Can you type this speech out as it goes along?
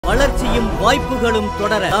வளர்ச்சியும் வாய்ப்புகளும்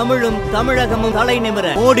தொடர தமிழும் தமிழகமும் தலைநிமிர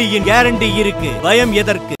மோடியின் கேரண்டி இருக்கு. பயம்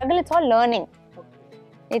எதற்கு? It's all learning.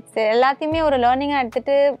 It's எல்லாத்தையுமே ஒரு லேர்னிங்கா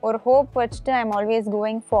எடுத்துட்டு ஒரு ஹோப் வச்சுட்டு I'm always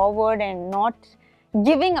going forward and not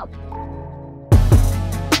giving up.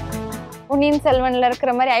 பொன்னியின் செல்வன்ல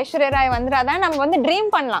இருக்கிற மாதிரி ஐஸ்வர்யா ராய் வந்துடாதான் நம்ம வந்து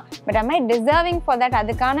ட்ரீம் பண்ணலாம். But am I deserving for that?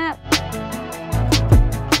 அதுக்கான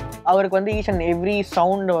அவருக்கு வந்து ஈச் அண்ட் எவ்ரி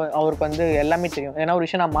சவுண்ட் அவருக்கு வந்து எல்லாமே தெரியும். ஏன்னா ஒரு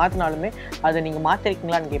விஷயம் நான் மாற்றினாலுமே அதை நீங்கள்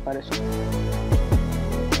மாற்றிருக்கீங்களான்னு கேட்பாரு.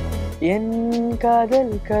 என்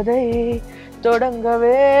காதல் கதை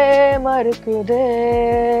தொடங்கவே மறுக்குதே.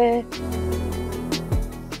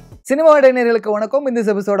 சினிமா இடைநேர்களுக்கு வணக்கம். இந்த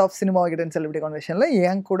episode of cinema kitten celebrity கான்வர்சேஷனில்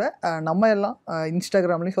என் கூட நம்ம எல்லாம்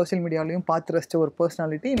இன்ஸ்டாகிராம்லேயும் சோஷியல் மீடியாலையும் பார்த்து ரசித்த ஒரு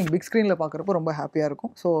பர்சனாலிட்டி இன்னைக்கு பிக் ஸ்க்ரீனில் பார்க்குறப்போ ரொம்ப ஹாப்பியாக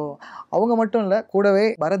இருக்கும். ஸோ அவங்க மட்டும் இல்லை, கூடவே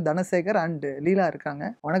பரத் தனசேகர் அண்ட் லீலா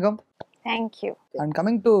இருக்காங்க. வணக்கம். Thank you. And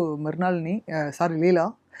coming to Mrinalini, sorry லீலா,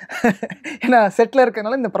 ஏன்னா செட்டில்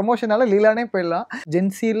இருக்கனால இந்த ப்ரமோஷனால லீலானே போயிடலாம்.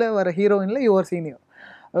 ஜென்சியில் வர ஹீரோயினில் யுவர் சீனியர்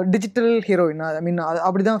டிஜிட்டல் ஹீரோயின், ஐ மீன்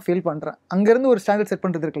அப்படி தான் ஃபீல் பண்ணுறேன். அங்கேருந்து ஒரு ஸ்டாண்டர்ட் செட்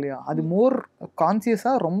பண்ணுறது இருக்கு இல்லையா, அது மோர்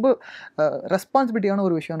கான்சியஸாக ரொம்ப ரெஸ்பான்சிபிலிட்டியான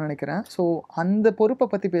ஒரு விஷயம்னு நினைக்கிறேன். ஸோ அந்த பொறுப்பை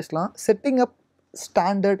பற்றி பேசலாம். Setting up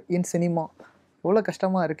standard in cinema எவ்வளோ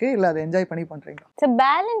கஷ்டமாக இருக்குது, இல்லை அதை என்ஜாய் பண்ணி பண்ணுறீங்களா? It's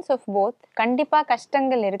balance of both. கண்டிப்பாக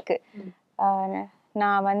கஷ்டங்கள் இருக்குது.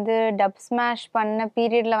 நான் வந்து டப்ஸ்மாஷ் பண்ண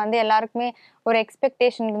பீரியடில் வந்து எல்லாருக்குமே ஒரு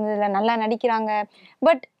எக்ஸ்பெக்டேஷன் இருந்ததில்ல, நல்லா நடிக்கிறாங்க.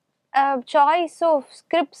 பட் சாய்ஸ் ஆஃப்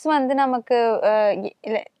ஸ்கிரிப்ட்ஸ் வந்து நமக்கு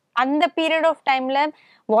அந்த பீரியட் ஆஃப் டைமில்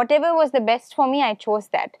what ever was the best for me, I chose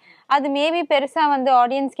that. அது மேபி பெருசாக வந்து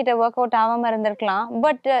ஆடியன்ஸ் கிட்ட ஒர்க் அவுட் ஆகாமல் இருந்திருக்கலாம்.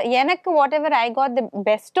 பட் எனக்கு what ever I got the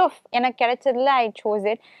best of எனக்கு கிடைச்சதுல ஐ சோஸ்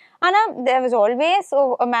இட். ஆனால் there was always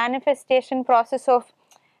a manifestation process of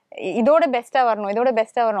இதோட பெஸ்ட்டாக வரணும், இதோட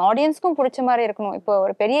பெஸ்ட்டாக வரணும், ஆடியன்ஸ்க்கும் பிடிச்ச மாதிரி இருக்கணும். இப்போ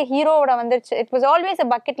ஒரு பெரிய ஹீரோவோட வந்துருச்சு, it was always a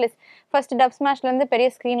bucket list. First டப்ஸ்மாஷ்லேருந்து பெரிய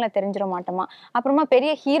ஸ்க்ரீனில் தெரிஞ்சிட மாட்டோமா, அப்புறமா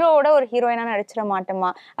பெரிய ஹீரோவோட ஒரு ஹீரோயினாக நடிச்சிட மாட்டோமா,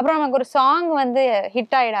 அப்புறம் நமக்கு ஒரு சாங் வந்து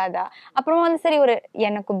ஹிட் ஆகிடாதா, அப்புறமா வந்து சரி ஒரு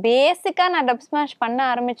எனக்கு பேசிக்காக நான் டப்ஸ்மாஷ் பண்ண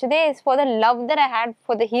ஆரம்பிச்சதே is for the love that I had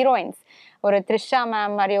for the heroines. ஒரு த்ரிஷா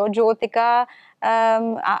மேம் மாதிரியோ, ஜோதிகா,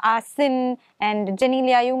 அசின் அண்ட்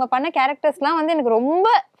ஜெனிலியா, இவங்க பண்ண கேரக்டர்ஸ்லாம் வந்து எனக்கு ரொம்ப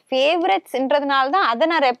ஃபேவரட்ஸ்ன்றதுனால தான் அதை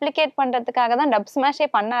நான் ரெப்ளிகேட் பண்ணுறதுக்காக தான் டப்ஸ்மாஷே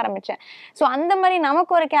பண்ண ஆரம்பித்தேன். ஸோ அந்த மாதிரி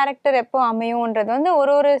நமக்கு ஒரு கேரக்டர் எப்போ அமையும்ன்றது வந்து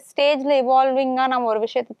ஒரு ஒரு ஸ்டேஜில் இவால்விங்காக நம்ம ஒரு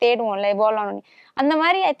விஷயத்தை தேடுவோம்ல, இவால்வ் ஆகணும். அந்த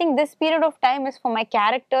மாதிரி I think this period of time is for my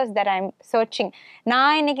characters that I am searching.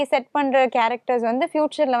 நான் இன்னைக்கு செட் பண்ணுற கேரக்டர்ஸ் வந்து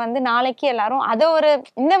ஃபியூச்சரில் வந்து நாளைக்கு எல்லாரும் அதை ஒரு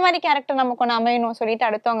இந்த மாதிரி கேரக்டர் நமக்கு ஒன்று அமையணும் சொல்லிட்டு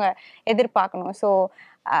அடுத்தவங்க எதிர்பார்க்கணும். So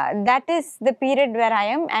that is the period where I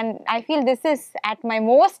am, and I feel this is at my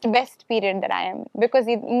most best period that I am, because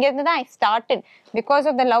ingerundha I started because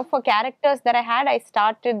of the love for characters that I had. I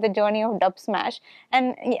started the journey of Dubsmash, and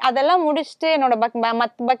adella mudichittu enoda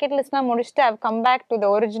bucket list la mudichittu I've come back to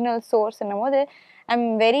the original source ennamodu I'm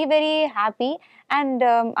very very happy. And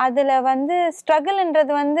adula vandu struggle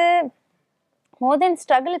endradhu vandu more than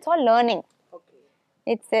struggle, it's all learning.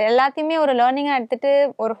 It's எல்லாத்தையுமே ஒரு லேர்னிங்காக எடுத்துட்டு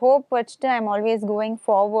ஒரு hope வச்சுட்டு I'm always going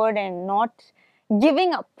forward and not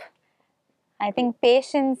giving up. I think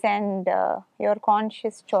patience and your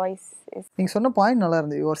conscious choice is. நீங்கள் சொன்ன point நல்லா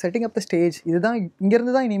இருந்து, your setting up the stage. இதுதான்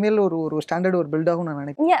இங்கேருந்து தான் இனிமேல் ஒரு ஸ்டாண்டர்ட் ஒரு பில்ட் ஆகும் நான்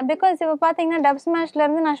நினைக்கிறேன். பிகாஸ் இப்போ பார்த்தீங்கன்னா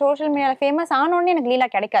டப்ஸ்மாஷ்லேருந்து நான் சோஷியல் மீடியாவில் ஃபேமஸ் ஆனோடனே எனக்கு லீலா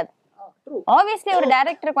கிடைக்காது. ஆப்வியஸ்லி ஒரு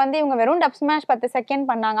டைரக்டருக்கு வந்து இவங்க வெறும் டப்ஸ்மாஷ் 10 செகண்ட்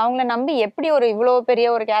பண்ணாங்க, அவங்கள நம்பி எப்படி ஒரு இவ்வளோ பெரிய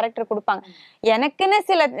ஒரு கேரக்டர் கொடுப்பாங்க.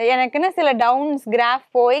 எனக்குன்னு சில டவுன்ஸ் கிராஃப்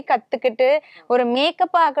போய் கற்றுக்கிட்டு ஒரு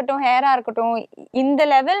மேக்கப்பாக இருக்கட்டும், ஹேராக இருக்கட்டும், இந்த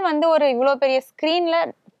லெவல் வந்து ஒரு இவ்வளோ பெரிய ஸ்க்ரீனில்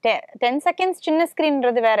 10 செகண்ட்ஸ் சின்ன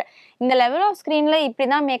ஸ்க்ரீன்றது வேற, இந்த லெவல் ஆஃப் ஸ்க்ரீனில் இப்படி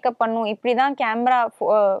தான் மேக்கப் பண்ணும், இப்படி தான் கேமரா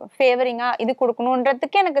ஃபேவரிங்காக இது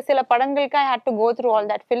கொடுக்கணுன்றதுக்கு எனக்கு சில படங்களுக்கு ஐ had to go through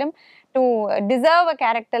all that film to deserve a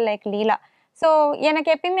character like Leela. So எனக்கு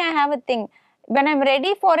எப்பயுமே I have a thing, when I'm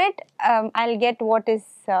ready for it, I'll get what is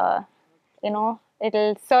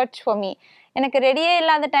it'll search for me. எனக்கு ரெடியே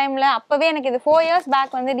இல்லாத டைம்ல அப்பவே எனக்கு இது 4 years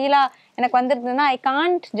back வந்து லீலா எனக்கு வந்திருந்ததுன்னா I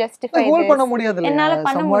can't justify ஹோல்ட் பண்ண முடியாது, என்னால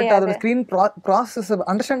பண்ண முடியாது. அது ஸ்கிரீன் process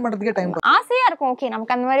அண்டர்ஸ்டாண்ட் பண்றதுக்கே டைம் ஆசையா இருக்கும். ஓகே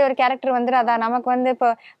நமக்கு அந்த மாதிரி ஒரு கேரக்டர் வந்துராதா, நமக்கு வந்து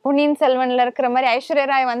இப்போ பொன்னியின் செல்வன்ல இருக்கிற மாதிரி ஐஸ்வர்யா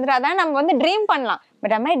ராய் வந்துராதா, நம்ம வந்து ட்ரீம் பண்ணலாம்.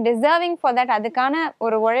 But am I deserving for that? அதுக்கான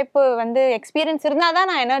ஒரு உழைப்பு வந்து எக்ஸ்பீரியன்ஸ் இருந்தாதான்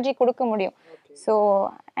நான் எனர்ஜி கொடுக்க முடியும். So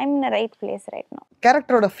I'm in a right place right now.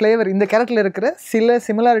 கேரக்டரோட ஃப்ளேவர், இந்த கேரக்டரில் இருக்கிற சில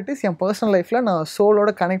சிமிலாரிட்டிஸ் என் பர்சனல் லைஃப்பில் நான் சோலோட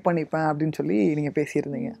கனெக்ட் பண்ணிப்பேன் அப்படின்னு சொல்லி நீங்கள்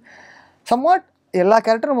பேசியிருந்தீங்க. சம்வாட் எல்லா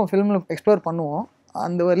கேரக்டரும் நம்ம ஃபிலிமில் எக்ஸ்ப்ளோர் பண்ணுவோம்.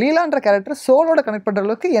 அந்த லீலான்ற கேரக்டர் சோலோட கனெக்ட் பண்ணுற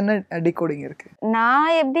அளவுக்கு என்ன டிகோடிங் இருக்குது?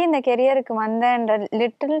 நான் எப்படி இந்த கெரியருக்கு வந்தேன்ற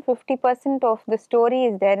little 50% of the story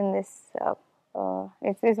is there in this.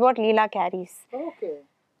 It's what Leela carries.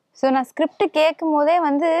 So நான் ஸ்கிரிப்ட் கேட்கும் போதே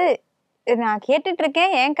வந்து நான் கேட்டுட்டு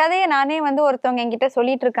இருக்கேன், என் கதையை நானே வந்து ஒருத்தவங்க என்கிட்ட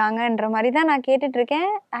சொல்லிட்டு இருக்காங்கன்ற மாதிரி தான் நான் கேட்டுட்டு இருக்கேன்.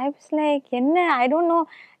 ஐ வாஸ் லைக் என்ன ஐ டோன்ட் நோ,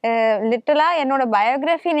 லிட்டரலா என்னோட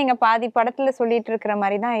பயோகிராஃபி நீங்க பாதி படத்துல சொல்லிட்டு இருக்கிற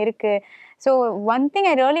மாதிரி தான் இருக்கு. So one thing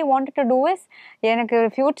I really wanted to two is, எனக்கு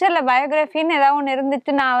ஃபியூச்சரில் பயோகிராஃபின்னு ஏதாவது ஒன்று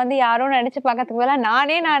இருந்துட்டு நான் வந்து யாரும் நடிச்சு பார்க்கறதுக்கு பதிலாக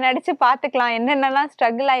நான் நடிச்சு பார்த்துக்கலாம், என்னென்னலாம்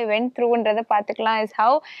ஸ்ட்ரகிள் ஐ வென்ட் த்ரூன்றதை பார்த்துக்கலாம். Is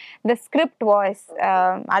how the script voice.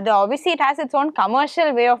 அது obviously it has its own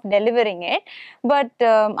commercial way of delivering it. But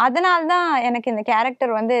அதனால தான் எனக்கு இந்த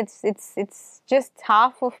கேரக்டர் வந்து it's just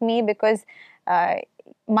half of me. Because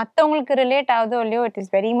மற்றவங்களுக்கு ரிலேட் ஆகுதோ இல்லையோ, it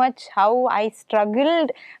is very much how I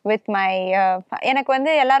struggled with my. எனக்கு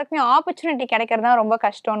வந்து எல்லாருக்குமே ஆப்பர்ச்சுனிட்டி கிடைக்கிறது தான் ரொம்ப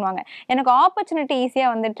கஷ்டம்னுவாங்க. எனக்கு ஆப்பர்ச்சுனிட்டி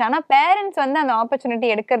ஈஸியாக வந்துடுச்சு. ஆனால் பேரண்ட்ஸ் வந்து அந்த ஆப்பர்ச்சுனிட்டி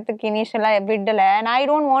எடுக்கிறதுக்கு இனிஷியலாக விடலை. And I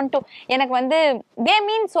don't want to. எனக்கு வந்து தே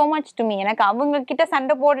மீன் ஸோ மச் டு மீ. எனக்கு அவங்கக்கிட்ட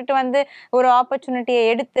சண்டை போட்டுட்டு வந்து ஒரு ஆப்பர்ச்சுனிட்டியை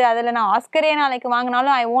எடுத்து அதில் நான் ஆஸ்கரே நாளைக்கு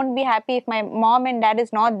வாங்கினாலும் ஐ won't be happy if my mom and dad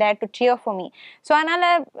is not there to cheer for me. So அதனால்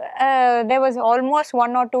there was almost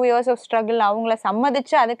 1 or 2 years of struggle. அவங்கள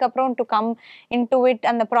சம்மதிச்சு அதுக்கப்புறம் டு கம் இன்டு இட்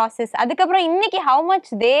அந்த ப்ராசஸ். அதுக்கப்புறம் இன்னைக்கு how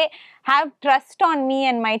much they have trust on me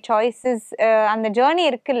and my choices. அந்த journey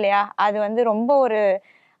இருக்கு இல்லையா, அது வந்து ரொம்ப ஒரு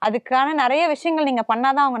அதுக்கான நிறைய விஷயங்கள் நீங்கள்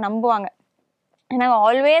பண்ணாதான் அவங்க நம்புவாங்க. ஏன்னா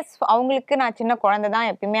ஆல்வேஸ் அவங்களுக்கு நான் சின்ன குழந்தை தான்,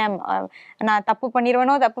 எப்பயுமே நான் தப்பு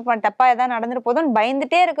பண்ணிடுவேனோ தப்பாக எதாவது நடந்துட்டு போதும்னு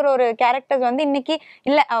பயந்துட்டே இருக்கிற ஒரு கேரக்டர்ஸ் வந்து இன்னைக்கு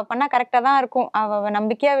இல்லை, அவள் பண்ணால் கரெக்டாக தான் இருக்கும், அவள்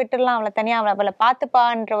நம்பிக்கையாக விட்டுடலாம், அவளை தனியாக அவளை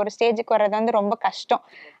பார்த்துப்பான்ற ஒரு ஸ்டேஜுக்கு வர்றது வந்து ரொம்ப கஷ்டம்.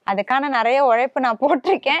 அதுக்கான நிறைய உழைப்பு நான்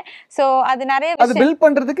போட்டிருக்கேன். ஸோ அது நிறைய பில்ட்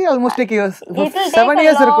பண்றதுக்கு ஆல்மோஸ்ட் 7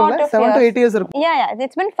 இயர்ஸ் இருக்கும்ல, 7 to 8 இயர்ஸ் இருக்கும். Yeah,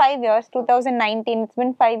 it's been 5 years. 2019, it's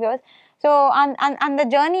been 5 years. So and the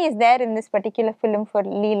journey is there in this particular film for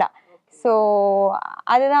Leela. So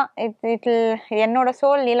அதுதான் என்னோட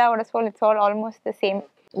soul, லீலாவோட soul, it's all almost the same.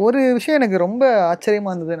 ஒரு விஷயம் எனக்கு ரொம்ப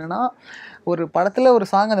ஆச்சரியமாக இருந்தது என்னென்னா, ஒரு படத்தில் ஒரு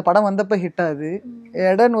சாங் அந்த படம் வந்தப்போ ஹிட் ஆகுது.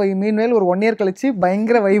 எடன் மீன்வேல் ஒரு 1 இயர் கழிச்சு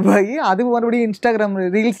பயங்கர வைப் ஆகி அது மறுபடியும் இன்ஸ்டாகிராம்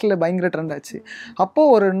ரீல்ஸில் பயங்கர ட்ரெண்ட் ஆச்சு.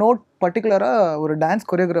 அப்போது ஒரு நோட் பர்டிகுலராக ஒரு டான்ஸ்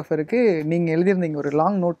கொரியோகிராஃபருக்கு நீங்கள் எழுதியிருந்தீங்க ஒரு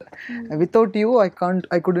long note, without you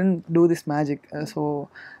I couldn't do this magic. So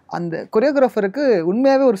அந்த கொரியோகிராஃபருக்கு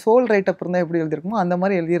உண்மையாகவே ஒரு சோல் ரைட்டப் இருந்தால் எப்படி எழுதியிருக்குமோ அந்த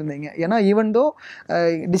மாதிரி எழுதியிருந்தீங்க. ஏன்னா ஈவன் தோ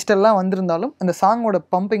டிஜிட்டல்லாம் வந்திருந்தாலும் அந்த சாங்கோட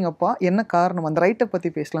பம்பிங் அப்பா என்ன காரணம், அந்த ரைட்டப்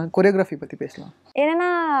பற்றி பேசலாம், கொரியோகிராஃபி பற்றி பேசலாம்.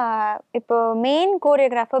 ஏன்னா இப்போ மெயின்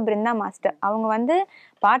கோரியோகிராஃபர் பிருந்தா மாஸ்டர், அவங்க வந்து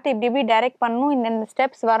பாட்டு இப்படி டைரக்ட் பண்ணணும், இந்த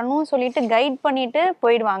ஸ்டெப்ஸ் வரணும்னு சொல்லிட்டு கைட் பண்ணிட்டு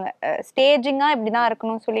போயிடுவாங்க, ஸ்டேஜிங்காக இப்படி தான்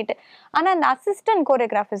இருக்கணும்னு சொல்லிட்டு. ஆனால் அந்த அசிஸ்டன்ட்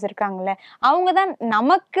கோரியோகிராஃபர்ஸ் இருக்காங்கல்ல, அவங்க தான்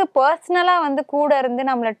நமக்கு பர்சனலாக வந்து கூட இருந்து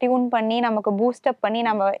நம்மளை டியூன் பண்ணி நமக்கு பூஸ்டப் பண்ணி,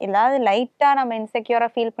 நம்ம ஏதாவது லைட்டாக நம்ம இன்செக்யூராக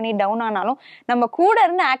ஃபீல் பண்ணி டவுன் ஆனாலும் நம்ம கூட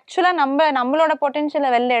இருந்து ஆக்சுவலாக நம்மளோட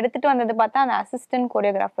பொட்டென்ஷியலை வெளில எடுத்துகிட்டு வந்தது பார்த்தா அந்த அசிஸ்டன்ட்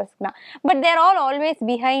கோரியோகிராஃபர்ஸ்க்கு தான். But there all always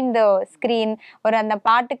behind the screen. ஒரு அந்த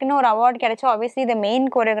பாட்டுக்குன்னு ஒரு அவார்டு கிடைச்சா ஆப்வியஸ்லி இந்த மெயின்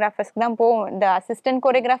கோரியோகிராஃபர்ஸ்க்கு தான் போகும். இந்த அசிஸ்டன்ட்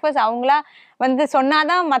கோரியோகிராஃபர்ஸ் அவங்களா வந்து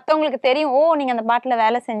சொன்னாதான் மற்றவங்களுக்கு தெரியும், ஓ நீங்க அந்த பாட்டுல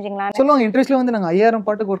வேலை செஞ்சீங்களா சொல்லுவாங்க. இன்ட்ரெஸ்ட்ல வந்து நாங்க 1000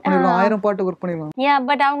 பாட்டுக்கு ஒர்க் பண்ணிடுவோம், 1000 பாட்டுக்கு ஒர்க் பண்ணிடுவோம். யா,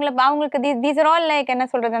 பட் அவங்களுக்கு தீஸ் ஆர் ஆல் லைக் என்ன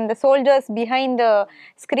சொல்றது, அந்த சோல்ஜர்ஸ் பிஹைண்ட் த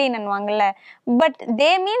ஸ்கிரீன் வாங்கல. But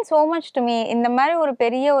they mean so much to me. இந்த மாதிரி ஒரு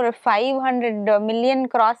பெரிய ஒரு 500 மில்லியன்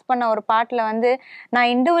கிராஸ் பண்ண ஒரு பாட்டுல வந்து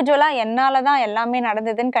நான் இண்டிவிஜுவலா என்னால தான் எல்லாமே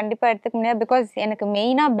நடந்ததுன்னு கண்டிப்பா எடுத்துக்க முடியாது. பிகாஸ் எனக்கு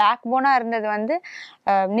மெயினா பேக் போனா இருந்தது வந்து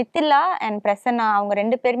நித்திலா அண்ட் பிரசன்னா. அவங்க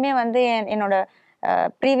 2 பேருமே வந்து என்னோட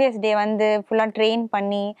ப்ரீவியஸ் டே வந்து ஃபுல்லாக ட்ரெயின்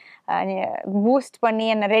பண்ணி பூஸ்ட் பண்ணி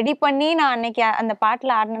என்னை ரெடி பண்ணி நான் அன்னைக்கு அந்த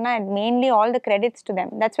பாட்டில் ஆடினேன்னா mainly all the credits to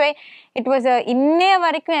them. That's why it was இன்னைய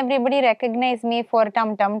வரைக்கும் எவ்ரிபடி ரெக்கக்னைஸ் மீ ஃபார்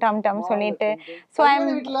டம் டம் டம் டம் சொல்லிட்டு. ஸோ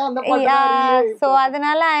ஸோ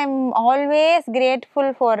அதனால I am always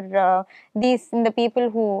grateful for இந்த பீப்புள்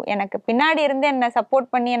ஹூ எனக்கு பின்னாடி இருந்து என்னை சப்போர்ட்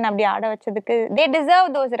பண்ணி என்னை அப்படி ஆட வச்சதுக்கு. தே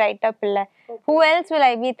டிசர்வ் தோஸ் ரைட் அப். இல்லை, who else will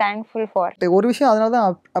I be thankful for? ஒரு விஷயம் அதனால தான்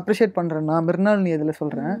அப்ரிஷியேட் பண்ணுறேன் நான் மிர்னாலினி இதில்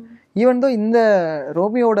சொல்கிறேன். ஈவன் தோ இந்த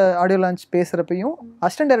ரோமியோட audio launch பேசுகிறப்பையும்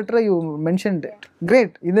assistant டைரக்டரை you mentioned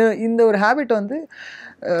great. இந்த ஒரு ஹேபிட் வந்து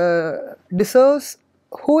டிசர்வ்ஸ்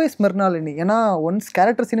ஹூ இஸ் மிர்னாலினி. ஏன்னா once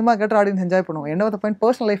character cinema character audience enjoy பண்ணுவோம். என்ன பாயிண்ட்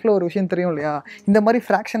பர்சனல் லைஃப்பில் ஒரு விஷயம் தெரியும் இல்லையா, இந்த மாதிரி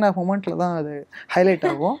ஃப்ராக்ஷன் ஆஃப் மொமெண்ட்ல தான் அது ஹைலைட்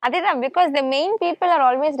ஆகும். அதேதான், because the main people are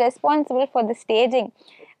always responsible for the staging.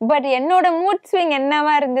 But என்னோட மூட் ஸ்விங்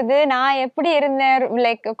என்னவா இருந்தது, நான் எப்படி இருந்தேன்,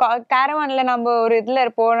 லைக் கேரவான்ல நம்ம ஒரு இதில்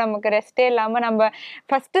இருப்போம், நமக்கு ரெஸ்டே இல்லாமல் நம்ம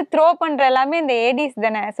ஃபஸ்ட்டு த்ரோ பண்ணுற எல்லாமே இந்த ஏடிஸ்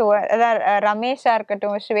தானே. ஸோ அதான் ரமேஷாக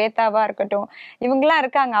இருக்கட்டும், ஸ்வேதாவாக இருக்கட்டும், இவங்கெல்லாம்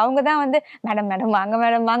இருக்காங்க. அவங்க தான் வந்து மேடம் மேடம் வாங்க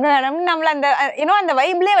மேடம் வாங்க மேடம்னு நம்மளை அந்த அந்த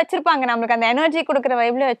வைப்லேயே வச்சுருப்பாங்க, நம்மளுக்கு அந்த எனர்ஜி கொடுக்குற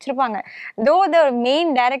வைப்லேயே வச்சுருப்பாங்க. தோ the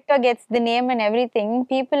main director gets the name and every thing,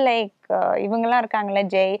 people like இவங்கெல்லாம் இருக்காங்கல்ல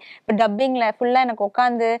ஜெய், இப்போ டப்பிங்கில் ஃபுல்லாக எனக்கு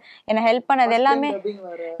உட்காந்து என்னை ஹெல்ப் பண்ணது எல்லாமே.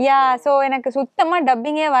 யா, ஸோ எனக்கு சுத்தமாக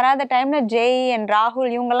டப்பிங்கே வராத டைமில் ஜெய் அண்ட்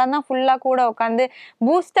ராகுல் இவங்கெல்லாம் தான் ஃபுல்லாக கூட உட்காந்து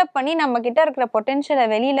பூஸ்டப் பண்ணி நம்ம கிட்ட இருக்கிற பொட்டென்ஷியலை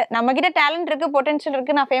வெளியில், நம்ம கிட்ட டேலண்ட் இருக்குது, பொட்டென்ஷியல்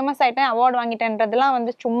இருக்குது, நான் ஃபேமஸ் ஆகிட்டேன், அவார்டு வாங்கிட்டேன்றதுலாம்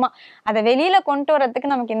வந்து சும்மா. அதை வெளியில் கொண்டு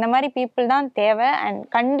வரதுக்கு நமக்கு இந்த மாதிரி பீப்புள் தான் தேவை. அண்ட்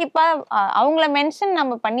கண்டிப்பாக அவங்கள மென்ஷன்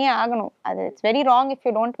நம்ம பண்ணியே ஆகணும். அது it's very wrong if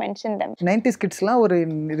you don't mention them. 90s கிட்ஸ்லாம் ஒரு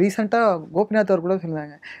ரீசெண்டாக கோபிநாத் அவர் கூட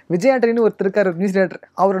சொன்னாங்க, விஜய் ஆண்டனின்னு ஒருத்தர் இருக்கார் மியூசிக் டைரக்டர்,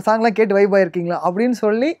 அவரோட சாங்லாம் கேட்டு வைப் ஆயிருக்கீங்களா அப்படின்னு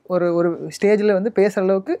சொல்லி ஒரு ஸ்டேஜில் வந்து பேசுகிற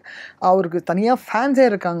அளவுக்கு அவருக்கு தனியாக ஃபேன்ஸே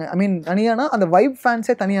இருக்காங்க. ஐ மீன் தனியானா அந்த வைப்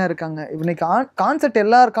ஃபேன்ஸே தனியாக இருக்காங்க. இன்னைக்கு கான்செப்ட்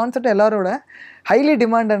எல்லாரோட ஹைலி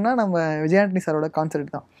டிமாண்டட்னா நம்ம விஜய் ஆண்டனி சாரோட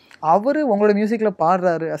கான்செப்ட் தான். அவர் உங்களோட மியூசிக்கில்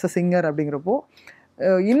பாடுறாரு அஸ் அ சிங்கர் அப்படிங்கிறப்போ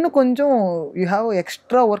இன்னும் கொஞ்சம் you have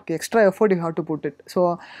extra work, extra effort you have to put it. So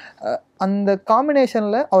அந்த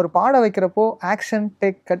காம்பினேஷனில் அவர் பாட வைக்கிறப்போ action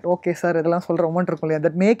take cut okay sir இதெல்லாம் சொல்கிற மொமெண்ட் இருக்கும் இல்லையா,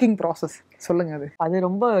 தட் மேக்கிங் ப்ராசஸ் சொல்லுங்கள். அது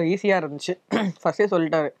ரொம்ப ஈஸியாக இருந்துச்சு. ஃபர்ஸ்டே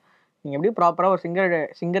சொல்லிட்டாரு, நீங்கள் எப்படி ப்ராப்பராக ஒரு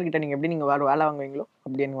சிங்கர்கிட்ட நீங்கள் எப்படி நீங்கள் வேலை வாங்குவீங்களோ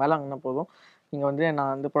அப்படி எனக்கு வேலை வாங்கினா போதும், நீங்கள் வந்து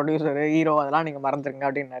நான் வந்து ப்ரொடியூசரு ஹீரோ அதெல்லாம் நீங்கள் மறந்துருங்க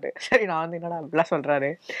அப்படின்னாரு. சரி, நான் வந்து என்னடா அப்படிலாம் சொல்கிறாரு,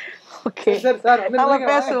 ஓகே நம்ம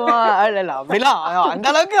பேசுவோம். இல்லை அப்படிலாம் அந்த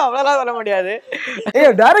அளவுக்கு அவ்வளோலாம் சொல்ல முடியாது.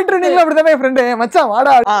 டேரக்டர் நீங்களும் அப்படிதான் என் ஃப்ரெண்டு மச்சான்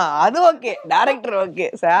வாடா. அது ஓகே, டேரக்டர் ஓகே,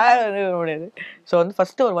 சார் வந்து முடியாது. ஸோ வந்து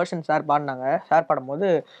ஃபஸ்ட்டு ஒரு வெர்ஷன் சார் பாடினாங்க. சார் பாடும்போது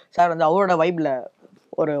சார் வந்து அவரோட வைப்பில்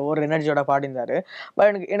ஒரு எனர்ஜியோட பாடிந்தார்.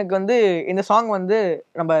 பட் எனக்கு வந்து இந்த சாங் வந்து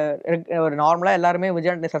நம்ம ஒரு நார்மலாக எல்லாருமே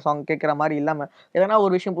விஜய் ஆண்டனி சார் சாங் கேட்குற மாதிரி இல்லாமல் எதனா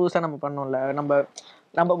ஒரு விஷயம் புதுசாக நம்ம பண்ணோம்ல.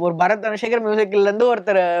 நம்ம ஒரு பரத் தனசேகர் மியூசிக்லேருந்து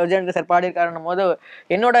ஒருத்தர் விஜய் ஆண்டனி சார் பாடியிருக்காருன்னும் போது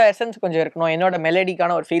என்னோட எசன்ஸ் கொஞ்சம் இருக்கணும், என்னோட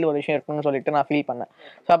மெலடிக்கான ஒரு ஃபீல் ஒரு விஷயம் இருக்கணும்னு சொல்லிட்டு நான் ஃபீல் பண்ணேன்.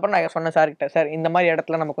 ஸோ அப்புறம் நான் சொன்னேன் சார்கிட்ட, சார் இந்த மாதிரி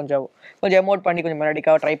இடத்துல நம்ம கொஞ்சம் எமோட் பண்ணி கொஞ்சம்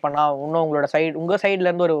மெலடிக்காக ட்ரை பண்ணால் இன்னும் உங்கள்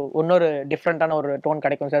சைட்லேருந்து இன்னொரு டிஃப்ரெண்ட்டான ஒரு டோன்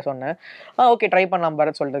கிடைக்கும் சார் சொன்னேன். ஓகே ட்ரை பண்ணலாம்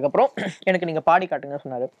பரத் சொல்றதுக்கப்புறம் எனக்கு நீங்கள் பாடி காட்டுங்கன்னு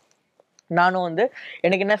சொன்னார். நானும் வந்து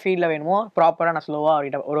எனக்கு என்ன ஃபீல்டில் வேணுமோ ப்ராப்பராக நான் ஸ்லோவாக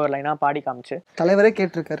அவர்கிட்ட ஒரு லைனாக பாடி காமிச்சு. தலைவரே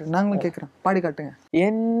கேட்டிருக்காரு, நாங்களும் கேட்குறோம், பாடி காட்டுங்க.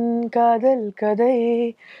 என் காதல் கதை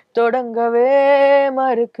தொடங்கவே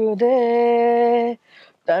மறுக்குதே,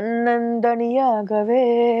 தன்னந்தனியாகவே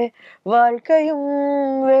வாழ்க்கையும்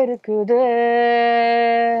வெறுக்குதே,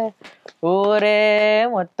 ஊரே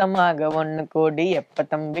மொத்தமாக 1 கோடி எப்ப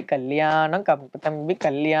தம்பி கல்யாணம், கப்பு தம்பி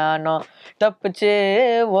கல்யாணம், தப்பிச்சு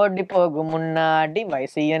ஓடி போகும் முன்னாடி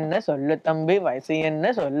வயசு என்ன சொல்லு தம்பி, வயசு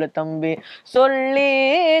என்ன சொல்லு தம்பி, சொல்லி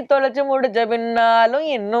தொலைச்சு முடிச்ச பின்னாலும்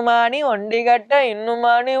இன்னுமானி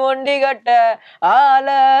ஒண்டி கட்ட ஆள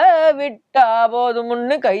விட்டா போது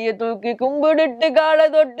முன்னு கையை தூக்கி கும்பிடுட்டு காலை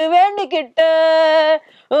தொட்டு வேண்டிக்கிட்ட,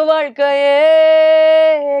 வாழ்க்கையே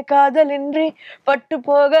காதலின்றி பட்டு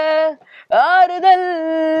போக ஆறுதல்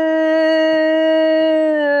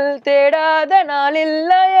தேடாத நாள்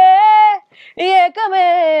இல்லையே, ஏக்கமே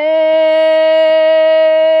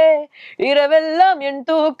இரவெல்லாம் என்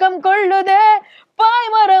தூக்கம் கொள்ளுதே,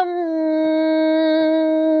 பாய்மரம்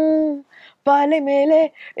பாலை மேலே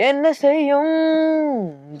என்ன செய்யும்.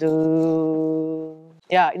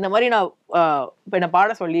 இந்த மாதிரி நான் இப்போ என்னை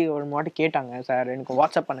பாட சொல்லி ஒரு வாட்டி கேட்டாங்க, சார் எனக்கு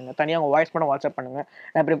வாட்ஸ்அப் பண்ணுங்கள், தனியாக உங்கள் வாய்ஸ் மட்டும் வாட்ஸ்அப் பண்ணுங்கள்,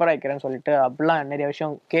 நான் ப்ரிப்பேர் ஆகிக்கிறேன்னு சொல்லிட்டு அப்படிலாம் நிறைய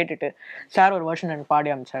விஷயம் கேட்டுட்டு சார் ஒரு வெர்ஷன் எனக்கு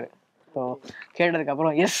பாடி அமைச்சார். ஸோ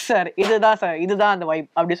கேட்டதுக்கப்புறம் எஸ் சார் இதுதான் அந்த வைப்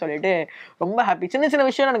அப்படி சொல்லிட்டு ரொம்ப ஹாப்பி. சின்ன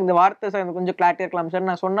விஷயம் எனக்கு இந்த வார்த்தை சார் எனக்கு கொஞ்சம் கிளாரிட்டியாக இருக்கலாம் சார்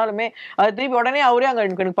நான் சொன்னாலுமே அது திருப்பி உடனே அவரே அங்கே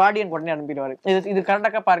எனக்கு பாடி எனக்கு உடனே அனுப்பிடுவார். இது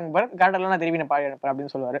கரெக்டாக பாருங்க பாரு, கரெக்டாக நான் திருப்பி நான் பாடி அனுப்புறேன்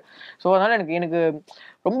அப்படின்னு சொல்லுவார். ஸோ அதனால் எனக்கு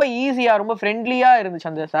ரொம்ப ஈஸியாக ரொம்ப ஃப்ரெண்ட்லியாக இருந்துச்சு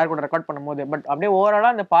அந்த சார் கூட ரெக்கார்ட் பண்ணும்போது. பட் அப்படியே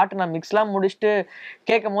ஓவராலாக அந்த பாட்டு நான் மிக்ஸ்லாம் முடிச்சுட்டு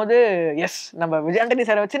கேட்கும் போது எஸ் நம்ம விஜய் ஆண்டனி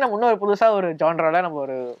சாரை வச்சு நம்ம இன்னும் புதுசாக ஒரு ஜான்ரால நம்ம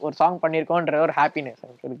ஒரு சாங் பண்ணியிருக்கோன்ற ஒரு ஹாப்பினஸ்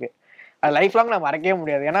எனக்கு இருக்குது. அது லைஃப் லாங் நான் மறக்கவே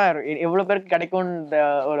முடியாது. ஏன்னா எவ்வளோ பேருக்கு கிடைக்கும்ன்ற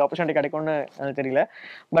ஒரு ஆப்பர்ச்சுனிட்டி கிடைக்கும்னு எனக்கு தெரியல.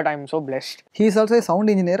 But I am so blessed. He is also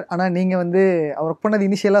sound engineer. ஆனால் நீங்கள் வந்து ஒர்க் பண்ணது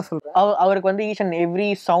இனிஷியலாக சொல்கிறேன். அவருக்கு வந்து ஈச் அண்ட் எவ்ரி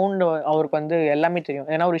சவுண்ட் அவருக்கு வந்து எல்லாமே தெரியும்.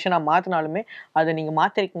 ஏன்னா ஒரு விஷயம் நான் மாற்றினாலுமே அதை நீங்கள்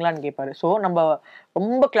மாற்றிருக்கீங்களான்னு கேட்பாரு. ஸோ நம்ம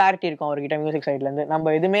ரொம்ப கிளாரிட்டி இருக்கும் அவர்கிட்ட மியூசிக் சைட்லேருந்து.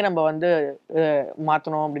 நம்ம எதுவுமே நம்ம வந்து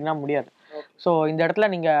மாற்றணும் அப்படின்னா முடியாது. ஸோ இந்த இடத்துல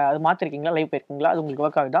நீங்கள் அது மாற்றிருக்கீங்களா, லைவ் போயிருக்கீங்களா, அது உங்களுக்கு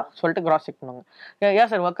ஒர்க் ஆகுதா சொல்லிட்டு கிராஸ் செக் பண்ணுவாங்க. ஏன்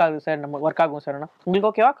சார் ஒர்க் ஆகுது சார், நம்ம ஒர்க் ஆகும் சார், உங்களுக்கு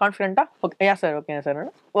ஓகேவா கான்ஃபிடென்ட்டா, ஓகே ஏன் சார் ஓகே சார்,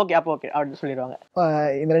 ஓகே அப்போ ஓகே அப்படின்னு சொல்லிடுவாங்க.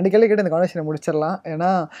 இந்த 2 கேள்வி கேட்டு இந்த கான்வர்சேஷனை முடிச்சிடலாம்.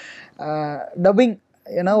 ஏன்னா டப்பிங்,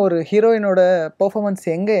 ஏன்னா ஒரு ஹீரோயினோட பெர்ஃபார்மன்ஸ்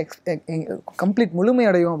எங்கே கம்ப்ளீட் முழுமை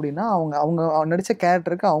அடையும் அப்படின்னா அவங்க நடித்த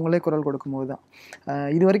கேரக்டருக்கு அவங்களே குரல் கொடுக்கும்போது தான்.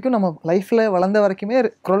 இது வரைக்கும் நம்ம லைஃப்பில் வளர்ந்த வரைக்குமே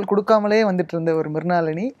குரல் கொடுக்காமலே வந்துட்டு இருந்த ஒரு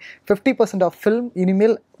மிர்னாலினி 50% ஆஃப் ஃபில்ம்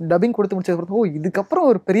இனிமேல் டப்பிங் கொடுத்து முடிச்சது இதுக்கப்புறம்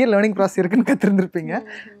ஒரு பெரிய லேர்னிங் ப்ராசஸ் இருக்குன்னு கற்றுருந்துருப்பீங்க.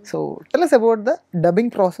 So tell us about the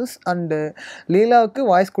dubbing process and லீலாவுக்கு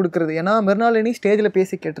voice கொடுக்குறது. ஏன்னா மிர்னாலினி ஸ்டேஜில்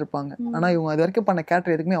பேசி கேட்டிருப்பாங்க, ஆனால் இவங்க அது வரைக்கும் பண்ண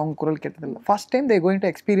கேரக்டர் எதுக்குமே அவங்க குரல் கேட்டதில்லை. First time they going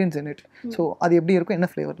to experience in it. So அது எப்படி இருக்கும், என்ன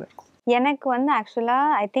ஃப்ளேவரில் இருக்கும்? எனக்கு வந்து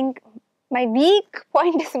ஆக்சுவலாக I think my weak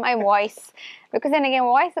point is my voice. Because எனக்கு என்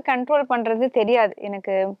வாய்ஸை கண்ட்ரோல் பண்ணுறது தெரியாது.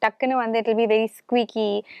 எனக்கு டக்குன்னு வந்து இட் வில் பி வெரி ஸ்குவீக்கி.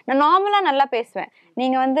 நான் நார்மலாக நல்லா பேசுவேன்.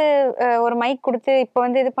 நீங்கள் வந்து ஒரு மைக் கொடுத்து இப்போ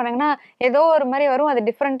வந்து இது பண்ணுங்கன்னா ஏதோ ஒரு மாதிரி வரும், அது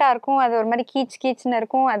டிஃப்ரெண்ட்டாக இருக்கும், அது ஒரு மாதிரி கீச்சுன்னு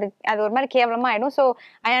இருக்கும், அது ஒரு மாதிரி கேவலமாக ஆகிடும். ஸோ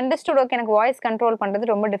ஐ அண்டர்ஸ்டுட் ஓகே எனக்கு வாய்ஸ் கண்ட்ரோல்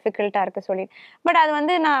பண்ணுறது ரொம்ப டிஃபிகல்ட்டாக இருக்குது சொல்லி. பட் அது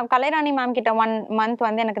வந்து நான் கலைராணி மேம் கிட்ட 1 month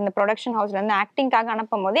வந்து எனக்கு இந்த ப்ரொடக்ஷன் ஹவுஸில் வந்து ஆக்டிங்காக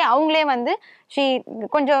அனுப்பும் போதே அவங்களே வந்து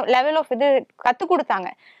கொஞ்சம் லெவல் ஆஃப் இது கற்றுக் கொடுத்தாங்க.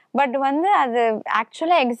 பட் வந்து அது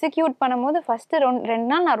ஆக்சுவலாக எக்ஸிக்யூட் பண்ணும்போது ஃபஸ்ட்டு 2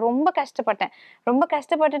 நாள் நான் ரொம்ப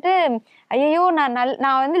கஷ்டப்பட்டுட்டு ஐயோ நான்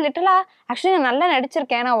வந்து லிட்டலாக ஆக்சுவலி நான் நல்லா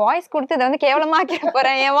நடிச்சிருக்கேன், நான் வாய்ஸ் கொடுத்து இதை வந்து கேவலமாக்கி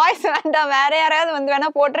போகிறேன், என் வாய்ஸ் வேண்டாம், வேற யாராவது வந்து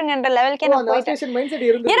வேணா போட்டுருங்கன்ற லெவல்க்கே நான்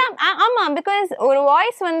போயிட்டேன். ஏன்னா ஆமாம், பிகாஸ் ஒரு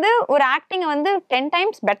வாய்ஸ் வந்து ஒரு ஆக்டிங்கை வந்து 10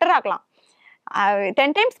 times பெட்டர் ஆக்கலாம்,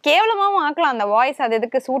 10 times கேவலமாகவும் ஆக்கலாம் அந்த வாய்ஸ். அது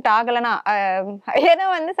எதுக்கு சூட் ஆகலைன்னா ஏன்னா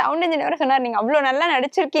வந்து சவுண்ட் இன்ஜினியர் சொன்னார் நீங்கள் அவ்வளோ நல்லா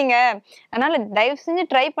நடிச்சிருக்கீங்க, அதனால தயவு செஞ்சு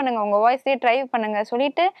ட்ரை பண்ணுங்க, உங்கள் வாய்ஸே ட்ரை பண்ணுங்க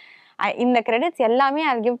சொல்லிட்டு இந்த கிரெடிட்ஸ் எல்லாமே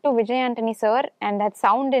I give to Vijay Antony sir and that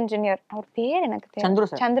sound engineer. அவர் பேர் எனக்கு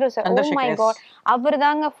Chandru sir. Oh my God, அவர்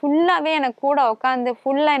தாங்க ஃபுல்லாவே எனக்கு கூட உட்காந்து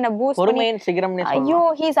ஃபுல்லா என்ன பூஸ்ட் பண்ணி, ஐயோ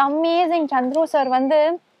he is amazing. Chandru sir வந்து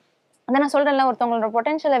அதான் நான் சொல்றேன்ல, ஒருத்தவங்களோட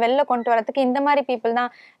பொட்டன்ஷியலை வெளில கொண்டு வரதுக்கு இந்த மாதிரி பீப்புள் தான்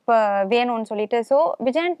இப்போ வேணும்னு சொல்லிட்டு. ஸோ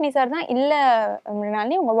விஜய் ஆண்டனி சார் தான் இல்லை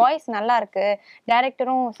மிருனாலினி உங்கள் வாய்ஸ் நல்லா இருக்கு,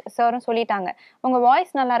 டைரக்டரும் சாரும் சொல்லிட்டாங்க உங்கள்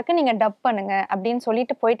வாய்ஸ் நல்லா இருக்கு, நீங்கள் டப் பண்ணுங்க அப்படின்னு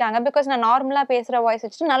சொல்லிட்டு போயிட்டாங்க. பிகாஸ் நான் நார்மலாக பேசுகிற வாய்ஸ்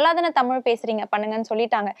வச்சுட்டு நல்லா தானே தமிழ் பேசுறீங்க பண்ணுங்கன்னு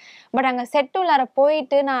சொல்லிட்டாங்க. பட் அங்கே செட்டுள்ளார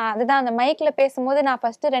போயிட்டு நான் அதுதான் அந்த மைக்கில் பேசும்போது நான்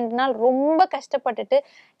ஃபர்ஸ்ட் 2 நாள் ரொம்ப கஷ்டப்பட்டுட்டு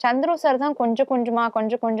சந்துரு சார் தான் கொஞ்சம்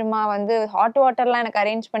கொஞ்சமாக வந்து ஹாட் வாட்டர்லாம் எனக்கு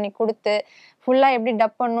அரேஞ்ச் பண்ணி கொடுத்து ஃபுல்லாக எப்படி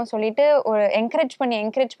டப் பண்ணணும் சொல்லிட்டு ஒரு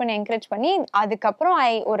என்கரேஜ் பண்ணி அதுக்கப்புறம்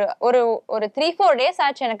ஒரு 3-4 days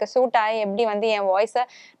ஆச்சு எனக்கு சூட் ஆகி எப்படி வந்து என் வாய்ஸை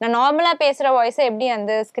நான் நார்மலாக பேசுகிற வாய்ஸை எப்படி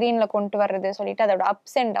அந்த ஸ்க்ரீனில் கொண்டு வர்றது சொல்லிட்டு அதோட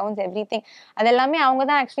அப்ஸ் அண்ட் டவுன்ஸ் எவ்ரிதிங் அது எல்லாமே அவங்க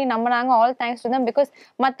தான் actually நம்பினாங்க. All thanks to them. Because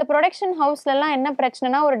மற்ற ப்ரொடக்ஷன் ஹவுஸ்லலாம் என்ன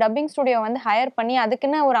பிரச்சனைனா ஒரு டப்பிங் ஸ்டுடியோ வந்து ஹையர் பண்ணி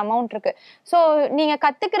அதுக்குன்னு ஒரு அமௌண்ட் இருக்கு. ஸோ நீங்கள்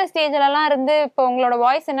கற்றுக்கிற ஸ்டேஜ்லலாம் இருந்து இப்போ உங்களோட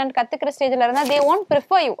வாய்ஸ் என்னன்னு கற்றுக்கிற ஸ்டேஜில் இருந்தால் தே ஒன்ட்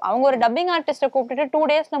ப்ரிஃபர் யூ. அவங்க ஒரு டப்பிங் ஆர்டிஸ்ட்டை கூப்பிட்டுட்டு 2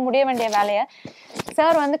 days முடிய வேண்டிய வேலையை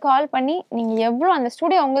சார் வந்து கால் பண்ணி நீங்கள் எவ்வளோ அந்த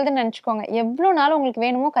ஸ்டுடியோ உங்களுதுன்னு நினச்சிக்கோங்க, எவ்வளோ நாள் உங்களுக்கு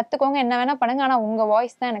வேணுமோ கற்றுக்கோங்க, என்ன வேணால் பண்ணுங்க, ஆனால் உங்கள்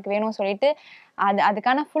வாய்ஸ் தான் எனக்கு வேணும்னு சொல்லிட்டு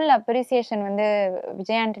அதுக்கான ஃபுல் அப்ரிசியேஷன் வந்து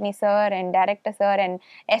Vijay Antony sir and director sir and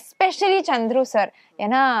especially Chandru sir.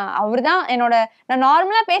 ஏன்னா அவர் தான் நான்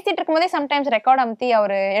நார்மலாக பேசிட்டு இருக்கும்போதே சம்டைம்ஸ் ரெக்கார்ட் அமுத்தி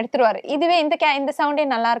அவர் எடுத்துருவார், இதுவே இந்த சவுண்டே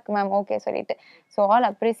நல்லா இருக்கு மேம் ஓகே சொல்லிட்டு. So all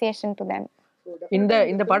appreciation to them.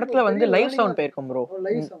 இந்த படத்துல வந்து லைவ் சவுண்ட் போயிருக்கும் ப்ரோ.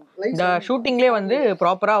 இந்த ஷூட்டிங்லேயே வந்து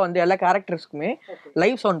ப்ராப்பரா வந்து எல்லா கேரக்டர்ஸ்க்குமே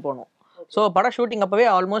லைவ் சவுண்ட் போகணும். ஸோ படம் ஷூட்டிங் அப்பவே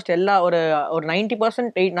ஆல்மோஸ்ட் எல்லா ஒரு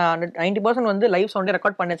 90% வந்து லைவ் சவுண்டே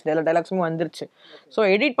ரெக்கார்ட் பண்ணிச்சு, எல்லா டைலாக்ஸுமே வந்துருச்சு. ஸோ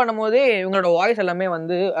எடிட் பண்ணும் போதே இவங்களோட வாய்ஸ் எல்லாமே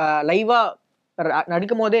வந்து லைவா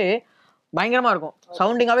நடிக்கும் போதே பயங்கரமா இருக்கும்,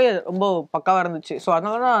 சவுண்டிங்காவே ரொம்ப பக்காவா இருந்துச்சு. ஸோ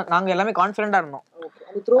அதனால தான் நாங்கள் எல்லாமே கான்ஃபிடென்ட்டா இருந்தோம்.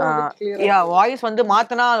 வாய்ஸ் வந்து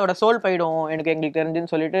மாத்தினா அதோட சோல் போயிடும் எங்களுக்கு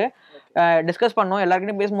தெரிஞ்சுன்னு சொல்லிட்டு டிஸ்கஸ் பண்ணோம்.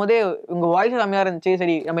 எல்லாருக்கிட்டையும் பேசும்போதே உங்க வாய்ஸ் கம்மியா இருந்துச்சு,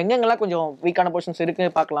 சரி நம்ம எங்கெங்கெல்லாம் கொஞ்சம் வீக்கான போர்ஷன்ஸ் இருக்கு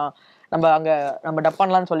பார்க்கலாம், நம்ம டப்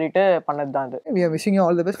பண்ணலாம்னு சொல்லிட்டு பண்ணது தான் அது. We are wishing you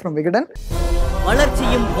all the best from Vikatan.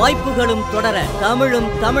 வளர்ச்சியும் வாய்ப்புகளும் தொடர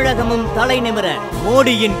தமிழும் தமிழகமும் தலை நிமிர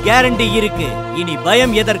மோடியின் கேரண்டி இருக்கு, இனி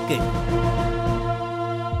பயம் எதற்கு?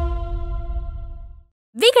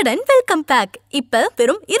 விகடன் வெல்கம் பேக் இப்ப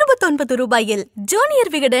வெறும் 29 ரூபாயில்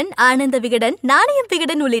ஜூனியர் விகடன், ஆனந்த விகடன், நாணயம்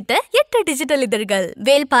விகடன் உள்ளிட்ட 8 டிஜிட்டல் இதழ்கள்,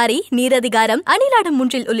 வேல்பாரி, நீரதிகாரம், அணிலாடும்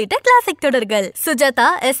முன்றில் உள்ளிட்ட கிளாசிக் தொடர்கள், சுஜாதா,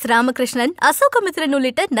 எஸ் ராமகிருஷ்ணன், அசோகமித்ரன்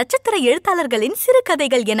உள்ளிட்ட நட்சத்திர எழுத்தாளர்களின்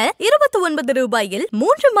சிறுகதைகள் என 29 ரூபாயில்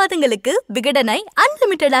 3 மாதங்களுக்கு விகடனை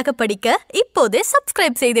அன்லிமிட்டடாக படிக்க இப்போதே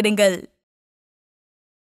சப்ஸ்கிரைப் செய்திடுங்கள்.